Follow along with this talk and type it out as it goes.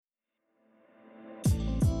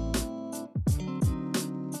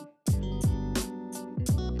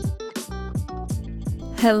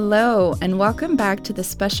Hello, and welcome back to the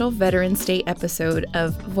special Veterans Day episode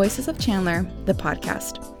of Voices of Chandler, the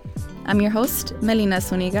podcast. I'm your host, Melina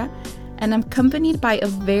Zuniga, and I'm accompanied by a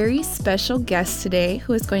very special guest today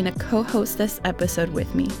who is going to co-host this episode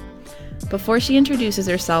with me. Before she introduces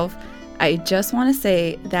herself, I just want to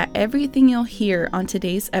say that everything you'll hear on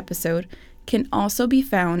today's episode can also be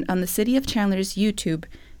found on the City of Chandler's YouTube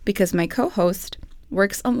because my co-host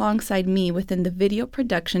works alongside me within the video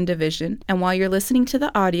production division, and while you're listening to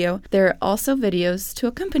the audio, there are also videos to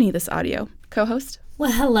accompany this audio. Co-host?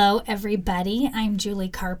 Well, hello, everybody. I'm Julie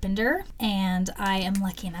Carpenter, and I am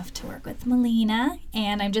lucky enough to work with Melina,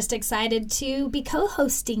 and I'm just excited to be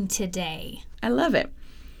co-hosting today. I love it.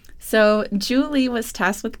 So, Julie was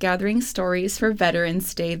tasked with gathering stories for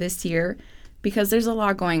Veterans Day this year because there's a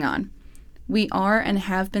lot going on. We are and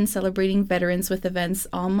have been celebrating veterans with events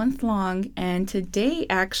all month long, and today,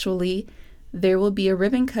 actually, there will be a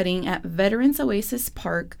ribbon cutting at Veterans Oasis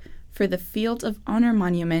Park for the Field of Honor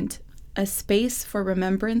Monument, a space for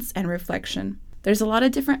remembrance and reflection. There's a lot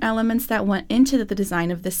of different elements that went into the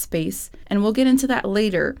design of this space, and we'll get into that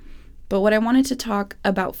later. But what I wanted to talk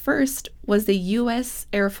about first was the U.S.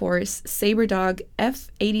 Air Force Sabredog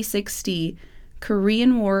F-86D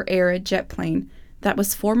Korean War era jet plane that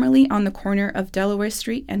was formerly on the corner of Delaware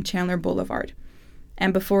Street and Chandler Boulevard.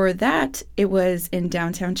 And before that, it was in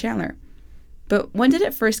downtown Chandler. But when did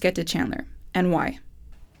it first get to Chandler, and why?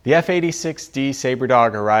 The F-86D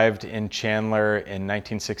Sabredog arrived in Chandler in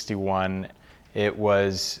 1961. It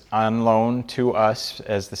was on loan to us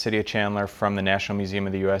as the City of Chandler from the National Museum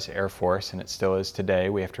of the U.S. Air Force, and it still is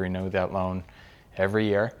today. We have to renew that loan every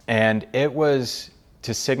year. And it was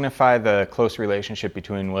to signify the close relationship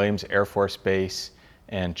between Williams Air Force Base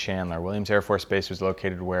and Chandler. Williams Air Force Base was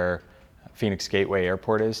located where Phoenix Gateway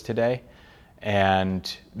Airport is today,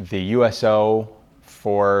 and the USO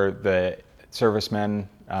for the servicemen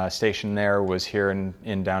stationed there was here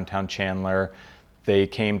in downtown Chandler. They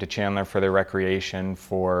came to Chandler for their recreation,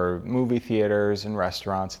 for movie theaters and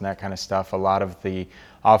restaurants and that kind of stuff. A lot of the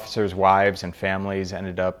officers' wives and families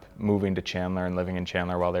ended up moving to Chandler and living in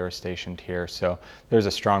Chandler while they were stationed here. So there's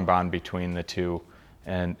a strong bond between the two.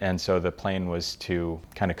 And so the plane was to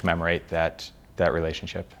kind of commemorate that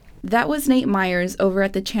relationship. That was Nate Myers over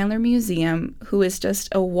at the Chandler Museum, who is just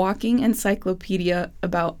a walking encyclopedia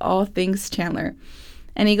about all things Chandler.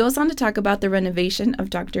 And he goes on to talk about the renovation of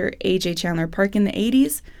Dr. A.J. Chandler Park in the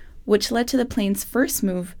 80s, which led to the plane's first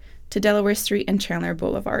move to Delaware Street and Chandler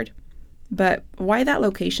Boulevard. But why that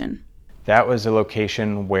location? That was a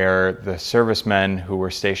location where the servicemen who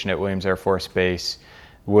were stationed at Williams Air Force Base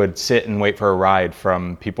would sit and wait for a ride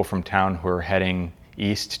from people from town who were heading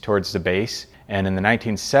east towards the base. And in the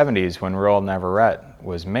 1970s, when Roel Navarrete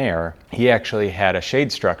was mayor, he actually had a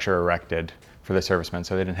shade structure erected for the servicemen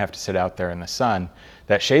so they didn't have to sit out there in the sun.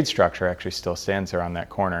 That shade structure actually still stands there on that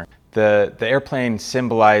corner. The airplane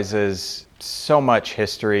symbolizes so much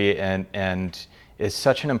history and is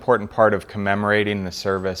such an important part of commemorating the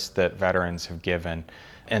service that veterans have given.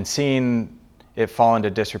 And seeing it fall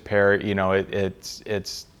into disrepair,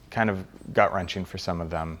 it's kind of gut-wrenching for some of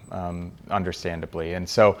them, understandably. And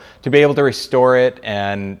so to be able to restore it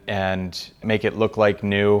and make it look like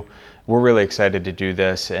new, we're really excited to do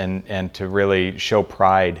this and to really show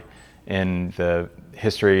pride in the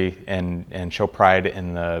history and show pride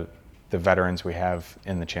in the veterans we have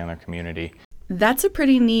in the Chandler community. That's a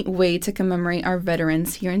pretty neat way to commemorate our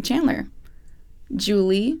veterans here in Chandler.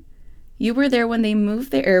 Julie, you were there when they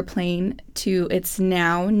moved the airplane to its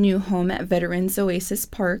now new home at Veterans Oasis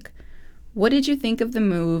Park. What did you think of the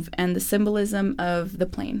move and the symbolism of the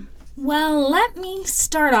plane? Well, let me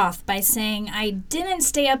start off by saying I didn't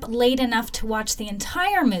stay up late enough to watch the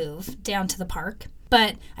entire move down to the park,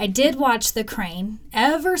 but I did watch the crane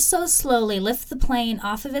ever so slowly lift the plane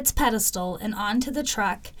off of its pedestal and onto the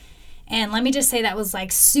truck. And let me just say that was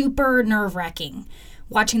like super nerve-wracking,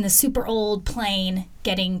 watching the super old plane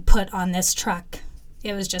getting put on this truck.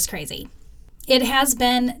 It was just crazy. It has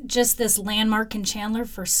been just this landmark in Chandler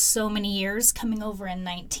for so many years, coming over in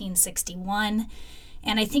 1961.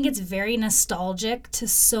 And I think it's very nostalgic to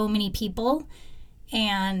so many people.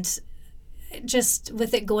 And just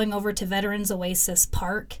with it going over to Veterans Oasis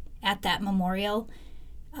Park at that memorial,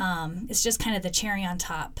 it's just kind of the cherry on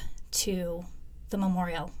top to the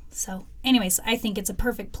memorial. So anyways, I think it's a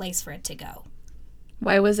perfect place for it to go.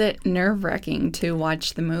 Why was it nerve-wracking to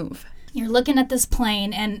watch the move? You're looking at this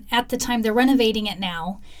plane, and at the time, they're renovating it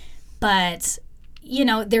now, but,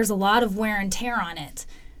 there's a lot of wear and tear on it.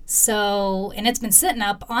 So, and it's been sitting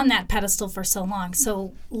up on that pedestal for so long.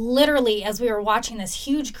 So literally, as we were watching this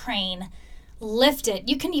huge crane lift it,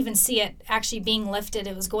 you can even see it actually being lifted.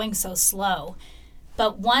 It was going so slow.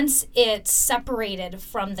 But once it separated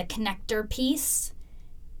from the connector piece,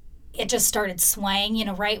 it just started swaying,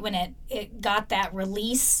 right when it got that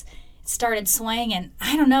release, it started swaying. And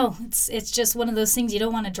I don't know, it's just one of those things, you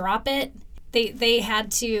don't want to drop it. They had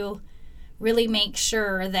to really make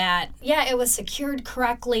sure that, it was secured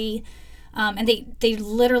correctly. And they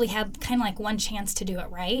literally had kind of like one chance to do it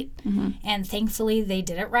right. Mm-hmm. And thankfully they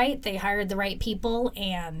did it right. They hired the right people,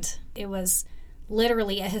 and it was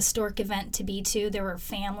literally a historic event to be to. There were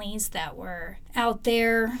families that were out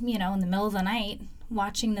there, in the middle of the night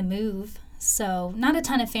watching the move. So not a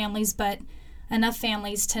ton of families, but enough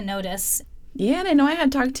families to notice. Yeah, and I know I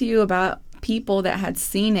had talked to you about people that had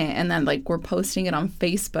seen it and then were posting it on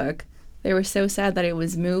Facebook. They were so sad that it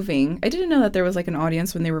was moving. I didn't know that there was an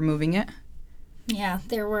audience when they were moving it. Yeah,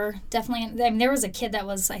 there were definitely, there was a kid that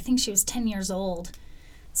was, I think she was 10 years old.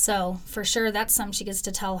 So for sure, that's something she gets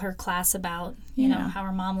to tell her class about, how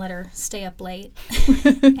her mom let her stay up late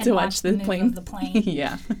and to watch the plane. Of the plane.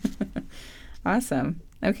 Yeah. Awesome.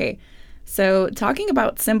 Okay. So talking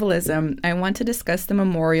about symbolism, I want to discuss the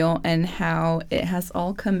memorial and how it has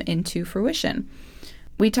all come into fruition.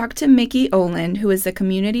 We talked to Mickey Olin, who is the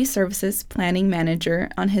Community Services Planning Manager,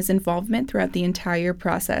 on his involvement throughout the entire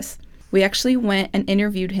process. We actually went and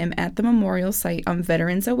interviewed him at the memorial site on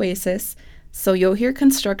Veterans Oasis, so you'll hear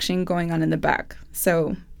construction going on in the back.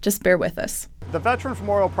 So just bear with us. The Veterans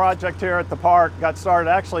Memorial Project here at the park got started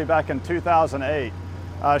actually back in 2008.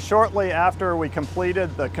 Shortly after we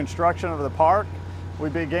completed the construction of the park, we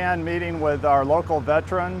began meeting with our local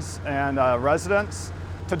veterans and residents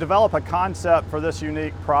to develop a concept for this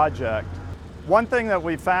unique project. One thing that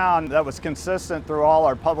we found that was consistent through all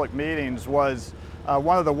our public meetings was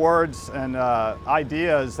one of the words and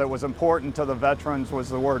ideas that was important to the veterans was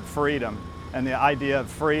the word freedom and the idea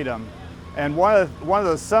of freedom. And one of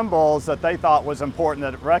the symbols that they thought was important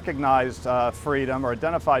that recognized freedom or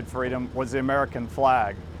identified freedom was the American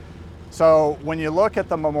flag. So when you look at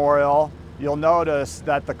the memorial, you'll notice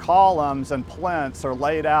that the columns and plinths are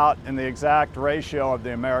laid out in the exact ratio of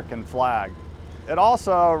the American flag. It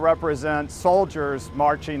also represents soldiers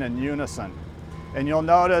marching in unison. And you'll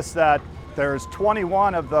notice that there's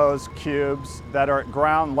 21 of those cubes that are at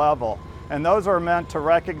ground level. And those are meant to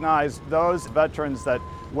recognize those veterans that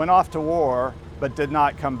went off to war but did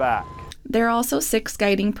not come back. There are also 6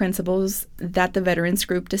 guiding principles that the Veterans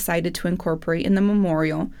Group decided to incorporate in the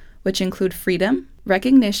memorial, which include freedom,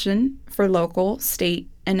 recognition for local, state,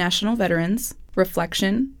 and national veterans,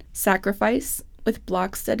 reflection, sacrifice, with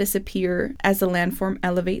blocks that disappear as the landform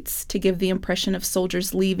elevates to give the impression of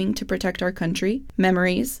soldiers leaving to protect our country,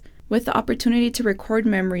 memories, with the opportunity to record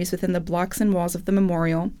memories within the blocks and walls of the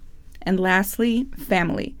memorial, and lastly,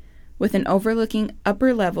 family, with an overlooking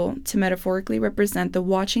upper level to metaphorically represent the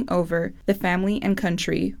watching over the family and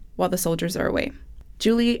country while the soldiers are away.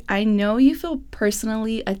 Julie, I know you feel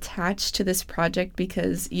personally attached to this project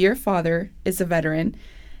because your father is a veteran,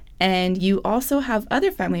 and you also have other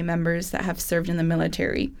family members that have served in the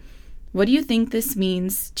military. What do you think this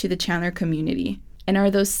means to the Chandler community? And are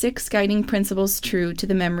those 6 guiding principles true to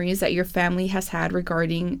the memories that your family has had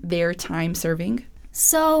regarding their time serving?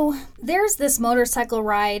 So there's this motorcycle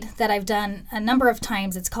ride that I've done a number of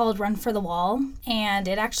times. It's called Run for the Wall, and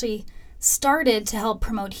it actually started to help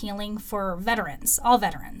promote healing for veterans, all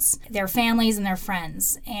veterans, their families and their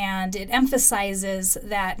friends. And it emphasizes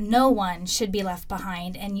that no one should be left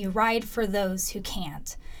behind, and you ride for those who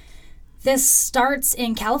can't. This starts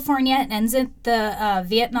in California and ends at the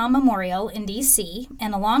Vietnam Memorial in D.C.,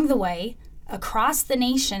 and along the way, across the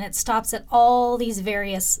nation, it stops at all these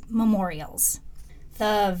various memorials.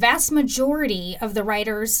 The vast majority of the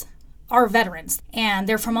riders are veterans, and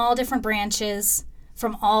they're from all different branches,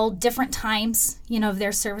 from all different times, of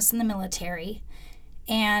their service in the military.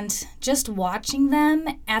 And just watching them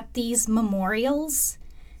at these memorials,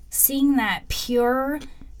 seeing that pure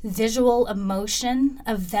visual emotion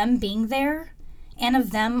of them being there and of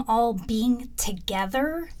them all being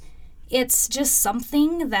together, it's just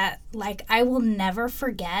something that I will never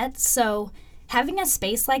forget. So having a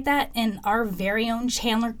space like that in our very own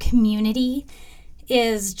Chandler community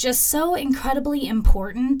is just so incredibly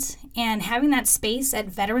important. And having that space at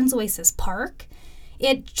Veterans Oasis Park,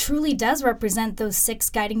 it truly does represent those 6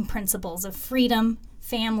 guiding principles of freedom,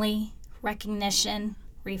 family, recognition,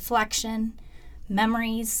 reflection,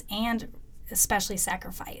 memories, and especially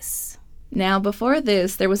sacrifice. Now, before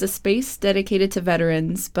this, there was a space dedicated to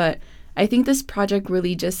veterans, but I think this project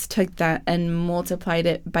really just took that and multiplied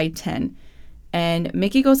it by 10. And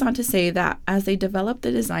Mickey goes on to say that as they developed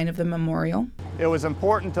the design of the memorial, it was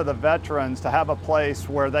important to the veterans to have a place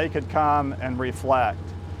where they could come and reflect.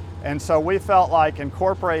 And so we felt like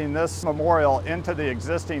incorporating this memorial into the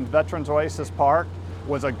existing Veterans Oasis Park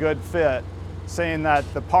was a good fit, seeing that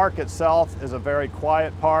the park itself is a very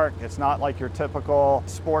quiet park. It's not like your typical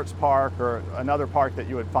sports park or another park that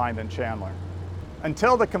you would find in Chandler.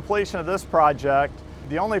 Until the completion of this project,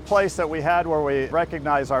 the only place that we had where we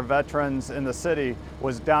recognize our veterans in the city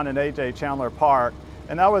was down in A.J. Chandler Park.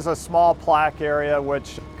 And that was a small plaque area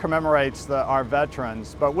which commemorates our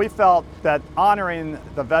veterans. But we felt that honoring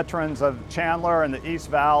the veterans of Chandler and the East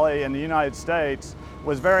Valley and the United States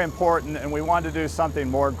was very important, and we wanted to do something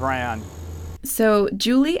more grand. So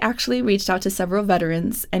Julie actually reached out to several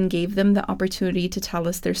veterans and gave them the opportunity to tell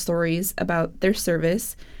us their stories about their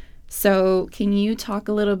service. So can you talk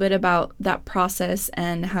a little bit about that process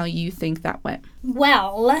and how you think that went?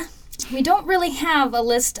 Well, we don't really have a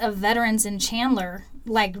list of veterans in Chandler,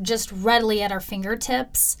 like just readily at our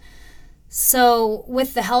fingertips. So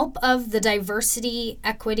with the help of the Diversity,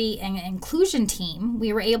 Equity, and Inclusion team,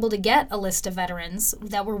 we were able to get a list of veterans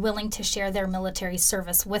that were willing to share their military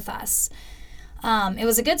service with us. It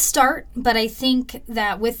was a good start, but I think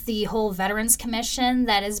that with the whole Veterans Commission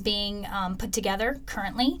that is being put together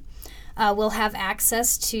currently, we'll have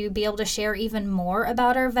access to be able to share even more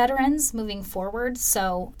about our veterans moving forward.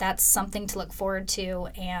 So that's something to look forward to.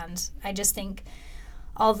 And I just think,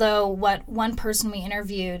 although what one person we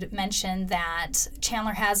interviewed mentioned that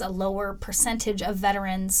Chandler has a lower percentage of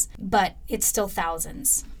veterans, but it's still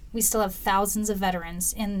thousands. We still have thousands of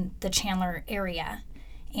veterans in the Chandler area.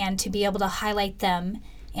 And to be able to highlight them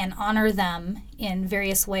and honor them in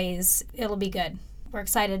various ways, it'll be good. We're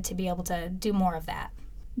excited to be able to do more of that.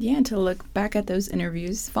 Yeah, and to look back at those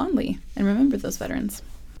interviews fondly and remember those veterans.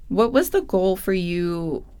 What was the goal for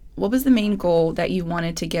you? What was the main goal that you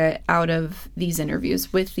wanted to get out of these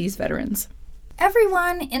interviews with these veterans?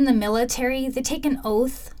 Everyone in the military, they take an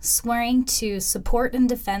oath swearing to support and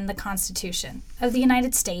defend the Constitution of the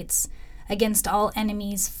United States against all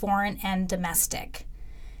enemies, foreign and domestic.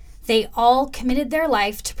 They all committed their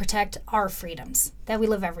life to protect our freedoms that we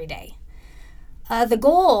live every day. The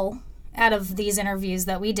goal out of these interviews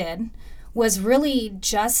that we did was really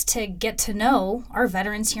just to get to know our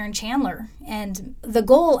veterans here in Chandler. And the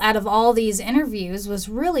goal out of all these interviews was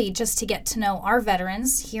really just to get to know our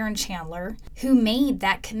veterans here in Chandler who made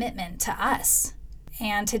that commitment to us,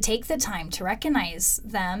 and to take the time to recognize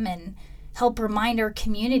them and help remind our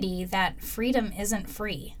community that freedom isn't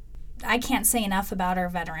free. I can't say enough about our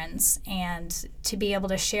veterans, and to be able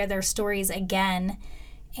to share their stories again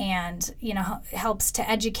and, helps to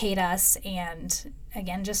educate us and,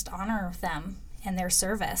 again, just honor them and their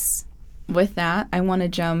service. With that, I want to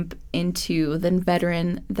jump into the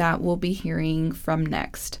veteran that we'll be hearing from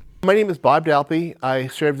next. My name is Bob Dalpy. I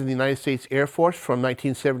served in the United States Air Force from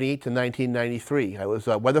 1978 to 1993. I was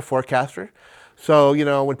a weather forecaster. So,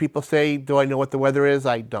 when people say, do I know what the weather is?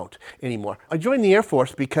 I don't anymore. I joined the Air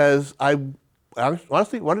Force because I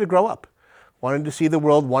honestly wanted to grow up, wanted to see the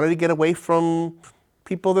world, wanted to get away from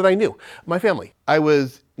people that I knew, my family. I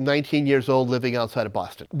was 19 years old living outside of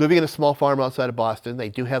Boston, living in a small farm outside of Boston. They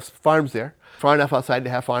do have farms there, far enough outside to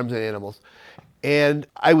have farms and animals. And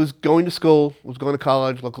I was going to school, was going to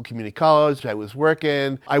college, local community college. I was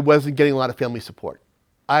working. I wasn't getting a lot of family support.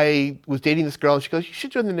 I was dating this girl, and she goes, you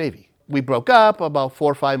should join the Navy. We broke up. About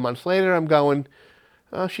 4 or 5 months later, I'm going,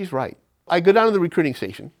 oh, she's right. I go down to the recruiting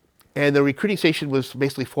station, and the recruiting station was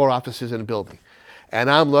basically 4 offices in a building. And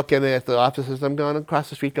I'm looking at the offices, I'm going across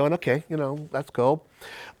the street going, okay, that's cool.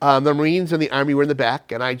 The Marines and the Army were in the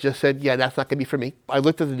back, and I just said, yeah, that's not going to be for me. I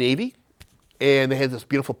looked at the Navy, and they had this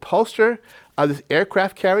beautiful poster of this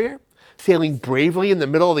aircraft carrier sailing bravely in the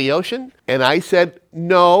middle of the ocean. And I said,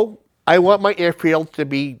 no, I want my airfield to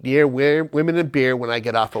be near women and beer when I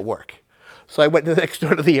get off of work. So I went next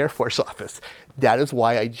door to the Air Force office. That is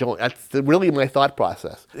why I joined. That's really my thought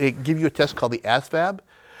process. They give you a test called the ASVAB,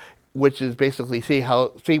 which is basically see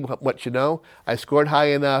what you know. I scored high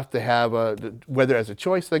enough to have weather as a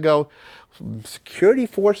choice. They go, security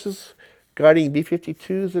forces guarding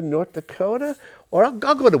B-52s in North Dakota, or I'll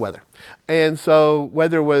go to weather. And so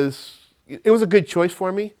weather was a good choice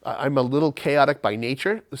for me. I'm a little chaotic by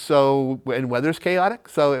nature, and weather's chaotic,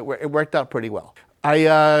 so it worked out pretty well. I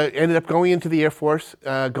ended up going into the Air Force,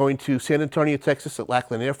 going to San Antonio, Texas at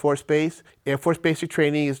Lackland Air Force Base. Air Force basic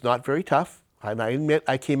training is not very tough. And I admit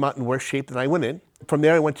I came out in worse shape than I went in. From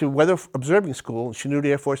there, I went to weather observing school in Chanute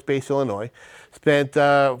Air Force Base, Illinois. Spent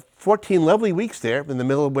 14 lovely weeks there in the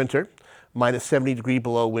middle of winter. minus 70 degree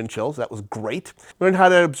below wind chills. That was great. Learned how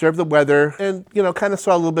to observe the weather and, kind of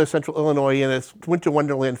saw a little bit of central Illinois in its winter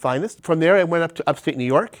wonderland finest. From there, I went up to upstate New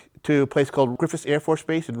York to a place called Griffith Air Force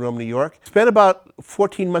Base in Rome, New York. Spent about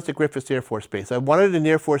 14 months at Griffith Air Force Base. I wanted an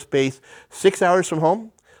Air Force Base 6 hours from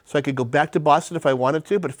home, so I could go back to Boston if I wanted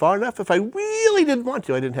to, but far enough if I really didn't want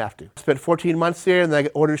to, I didn't have to. Spent 14 months there, and then I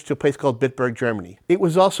got orders to a place called Bitburg, Germany. It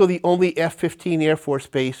was also the only F-15 Air Force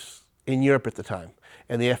base in Europe at the time.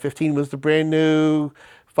 And the F-15 was the brand new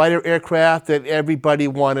fighter aircraft that everybody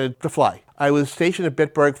wanted to fly. I was stationed at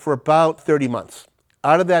Bitburg for about 30 months.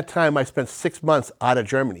 Out of that time, I spent 6 months out of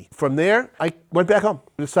Germany. From there, I went back home.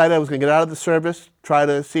 I decided I was going to get out of the service, try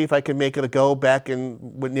to see if I could make it a go back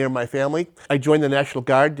near my family. I joined the National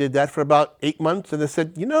Guard, did that for about 8 months, and I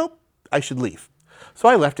said, I should leave. So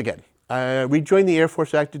I left again. I rejoined the Air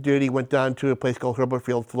Force active duty, went down to a place called Hurlburt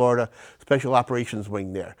Field, Florida, Special Operations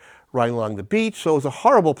Wing there, right along the beach. So it was a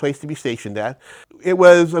horrible place to be stationed at. I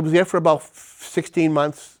was there for about 16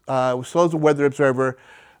 months. I was still as a weather observer.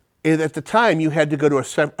 At the time, you had to go to a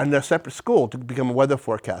separate school to become a weather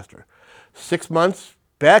forecaster. 6 months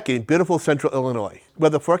back in beautiful central Illinois.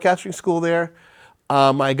 Weather forecasting school there.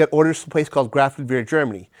 I got orders to a place called Grafenwehr,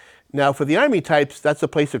 Germany. Now, for the Army types, that's a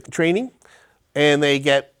place of training, and they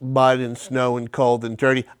get mud and snow and cold and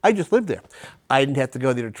dirty. I just lived there. I didn't have to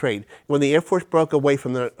go there to train. When the Air Force broke away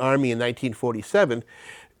from the Army in 1947,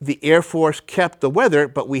 the Air Force kept the weather,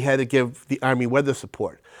 but we had to give the Army weather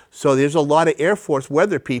support. So there's a lot of Air Force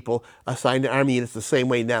weather people assigned to Army units the same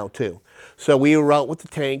way now, too. So we were out with the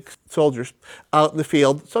tanks, soldiers, out in the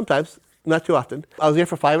field, sometimes, not too often. I was there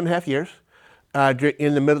for 5.5 years.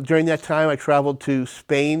 During that time, I traveled to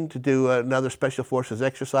Spain to do another Special Forces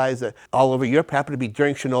exercise all over Europe, happened to be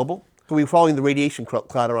during Chernobyl. So we were following the radiation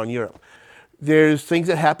cloud around Europe. There's things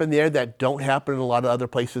that happen there that don't happen in a lot of other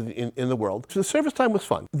places in the world. So the service time was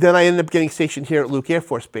fun. Then I ended up getting stationed here at Luke Air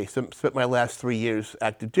Force Base. I spent my last 3 years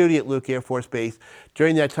active duty at Luke Air Force Base.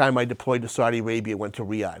 During that time, I deployed to Saudi Arabia, went to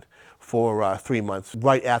Riyadh for 3 months,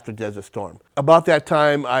 right after Desert Storm. About that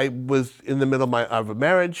time, I was in the middle of a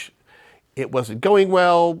marriage. It wasn't going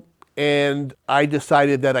well, and I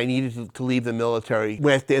decided that I needed to leave the military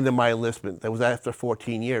at the end of my enlistment. That was after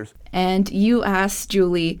 14 years. And you asked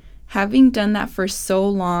Julie, having done that for so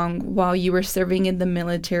long while you were serving in the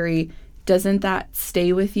military, doesn't that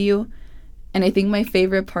stay with you? And I think my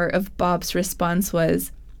favorite part of Bob's response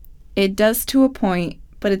was, it does to a point,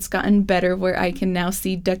 but it's gotten better where I can now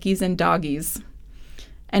see duckies and doggies.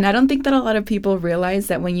 And I don't think that a lot of people realize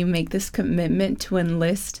that when you make this commitment to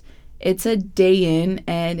enlist, it's a day in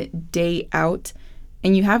and day out,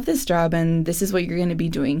 and you have this job and this is what you're going to be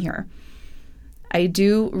doing here. I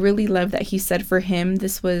do really love that he said for him,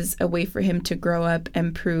 this was a way for him to grow up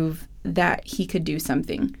and prove that he could do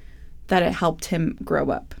something, that it helped him grow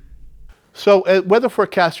up. So a weather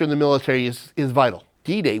forecaster in the military is vital.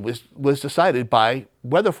 D-Day was decided by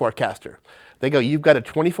weather forecaster. They go, you've got a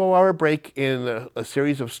 24-hour break in a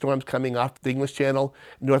series of storms coming off the English Channel,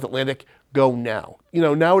 North Atlantic, go now.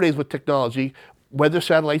 Nowadays with technology, weather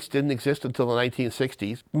satellites didn't exist until the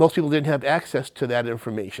 1960s. Most people didn't have access to that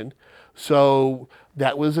information. So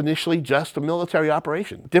that was initially just a military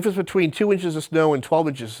operation. The difference between 2 inches of snow and 12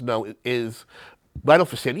 inches of snow is vital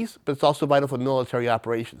for cities, but it's also vital for military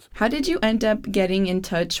operations. How did you end up getting in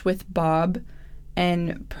touch with Bob?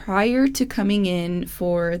 And prior to coming in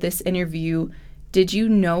for this interview, did you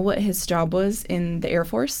know what his job was in the Air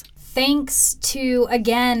Force? Thanks to,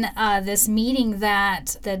 again, this meeting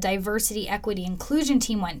that the Diversity, Equity, Inclusion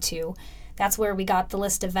team went to. That's where we got the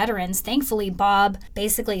list of veterans. Thankfully, Bob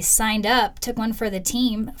basically signed up, took one for the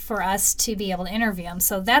team for us to be able to interview him.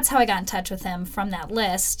 So that's how I got in touch with him from that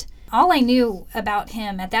list. All I knew about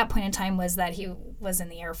him at that point in time was that he was in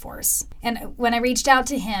the Air Force. And when I reached out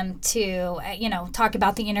to him to, talk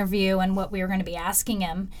about the interview and what we were going to be asking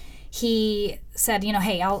him, he said,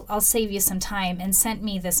 hey, I'll save you some time, and sent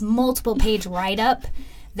me this multiple-page write-up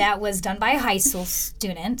that was done by a high school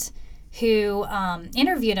student who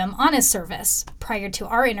interviewed him on his service prior to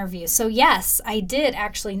our interview. So yes, I did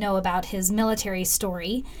actually know about his military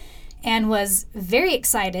story and was very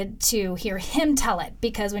excited to hear him tell it,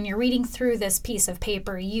 because when you're reading through this piece of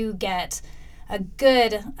paper, you get a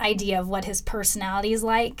good idea of what his personality is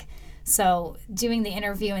like. So doing the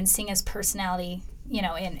interview and seeing his personality,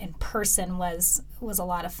 in person was a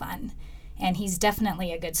lot of fun. And he's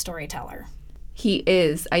definitely a good storyteller. He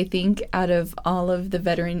is. I think out of all of the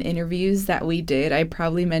veteran interviews that we did, I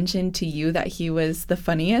probably mentioned to you that he was the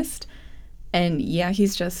funniest. And yeah,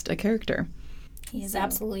 he's just a character. He is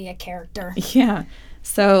absolutely a character. Yeah.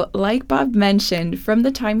 So like Bob mentioned, from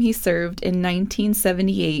the time he served in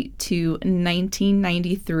 1978 to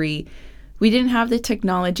 1993, We didn't have the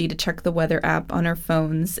technology to check the weather app on our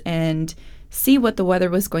phones and see what the weather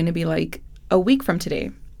was going to be like a week from today.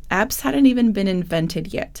 Apps hadn't even been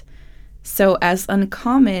invented yet. So as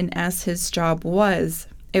uncommon as his job was,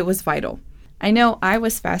 it was vital. I know I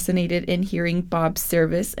was fascinated in hearing Bob's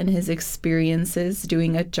service and his experiences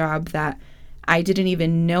doing a job that I didn't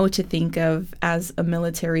even know to think of as a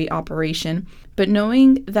military operation. But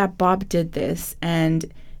knowing that Bob did this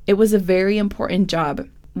and it was a very important job,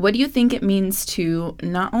 what do you think it means to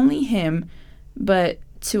not only him, but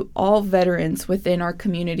to all veterans within our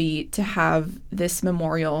community to have this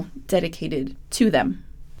memorial dedicated to them?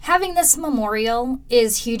 Having this memorial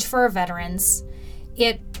is huge for our veterans.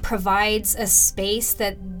 It provides a space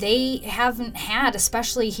that they haven't had,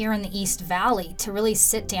 especially here in the East Valley, to really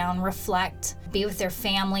sit down, reflect, be with their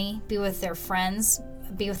family, be with their friends,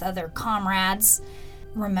 be with other comrades,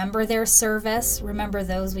 remember their service, remember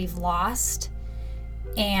those we've lost.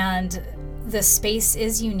 And the space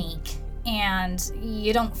is unique, and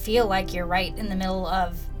you don't feel like you're right in the middle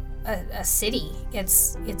of a city.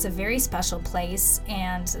 It's a very special place,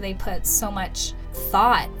 and they put so much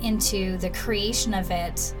thought into the creation of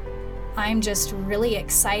it. I'm just really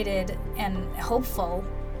excited and hopeful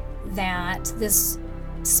that this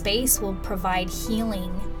space will provide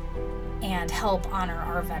healing and help honor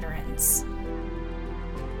our veterans.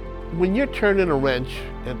 When you're turning a wrench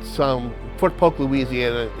at some Fort Polk,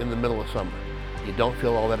 Louisiana in the middle of summer, you don't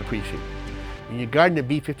feel all that appreciated. When you're guarding a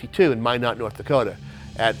B-52 in Minot, North Dakota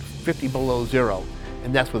at 50 below zero,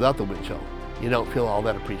 and that's without the wind chill, you don't feel all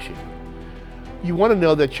that appreciated. You want to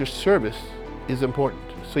know that your service is important.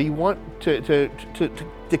 So you want to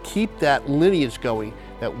keep that lineage going,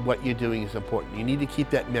 that what you're doing is important. You need to keep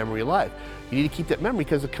that memory alive. You need to keep that memory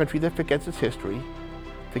because a country that forgets its history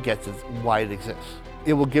forgets why it exists.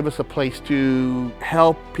 It will give us a place to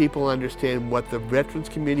help people understand what the veterans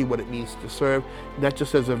community, what it means to serve, not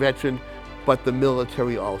just as a veteran, but the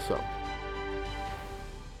military also.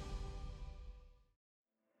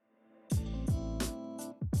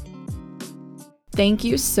 Thank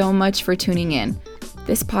you so much for tuning in.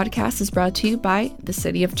 This podcast is brought to you by the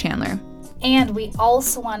City of Chandler. And we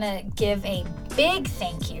also want to give a big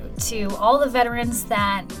thank you to all the veterans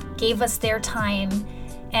that gave us their time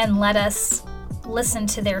and let us listen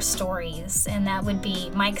to their stories. And that would be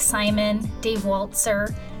Mike Simon, Dave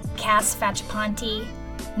Waltzer, Cass Fachapanti,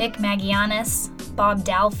 Nick Magianis, Bob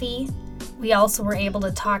Dalfy. We also were able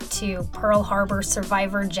to talk to Pearl Harbor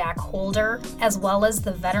survivor Jack Holder, as well as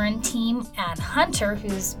the veteran team at Hunter,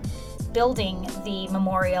 who's building the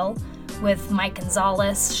memorial, with Mike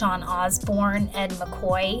Gonzalez, Sean Osborne, Ed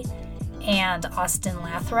McCoy, and Austin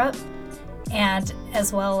Lathrop, and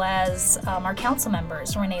as well as our council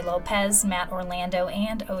members, Renee Lopez, Matt Orlando,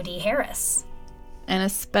 and Odie Harris. And a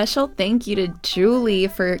special thank you to Julie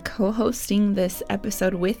for co-hosting this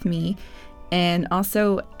episode with me and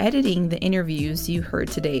also editing the interviews you heard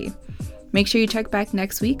today. Make sure you check back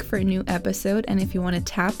next week for a new episode, and if you want to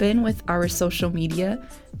tap in with our social media,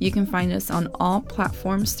 you can find us on all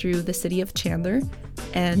platforms through the City of Chandler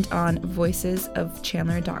and on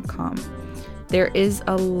voicesofchandler.com. There is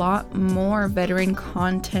a lot more veteran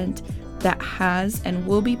content that has and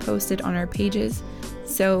will be posted on our pages,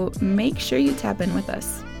 so make sure you tap in with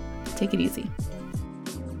us. Take it easy.